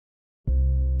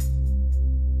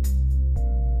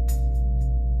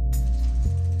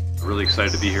really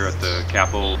excited to be here at the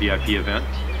Capo VIP event.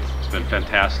 It's been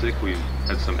fantastic. We've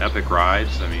had some epic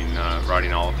rides. I mean,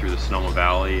 riding all through the Sonoma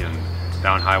Valley and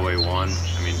down Highway 1.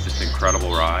 I mean, just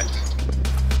incredible rides.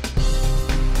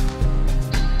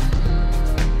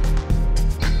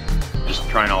 Just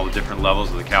trying all the different levels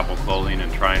of the Capo clothing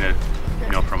and trying it,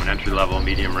 you know, from an entry-level,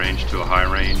 medium range to a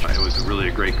high range. It was really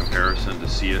a great comparison to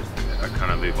see it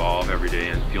kind of evolve every day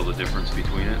and feel the difference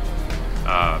between it.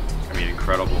 I mean,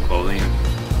 incredible clothing.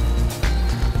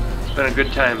 It's been a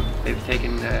good time. They've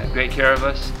taken great care of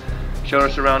us, showed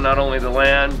us around not only the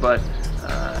land, but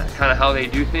kind of how they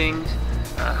do things,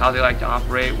 how they like to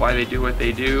operate, why they do what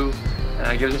they do.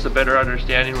 It gives us a better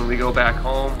understanding when we go back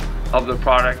home of the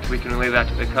product. We can relay that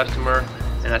to the customer,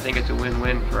 and I think it's a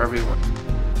win-win for everyone.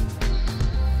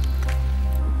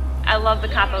 I love the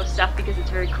Capo stuff because it's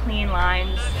very clean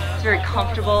lines, it's very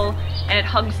comfortable, and it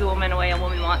hugs the woman the way a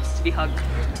woman wants to be hugged.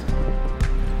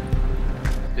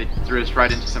 They threw us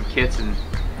right into some kits and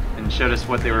showed us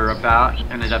what they were about.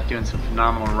 Ended up doing some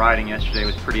phenomenal riding yesterday. It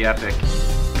was pretty epic.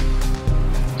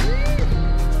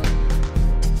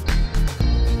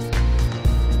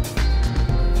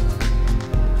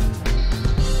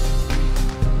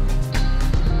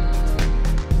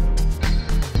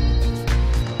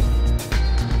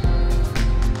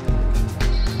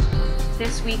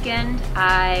 This weekend,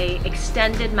 I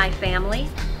extended my family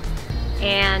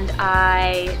and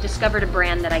I discovered a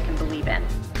brand that I can believe in.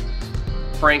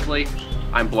 Frankly,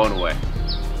 I'm blown away.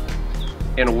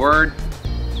 In a word,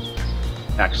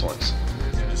 excellence.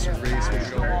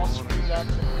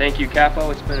 Thank you,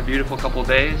 Capo. It's been a beautiful couple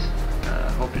days.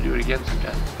 Hope to do it again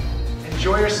sometime.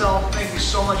 Enjoy yourself. Thank you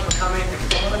so much for coming.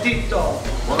 Buon appetito.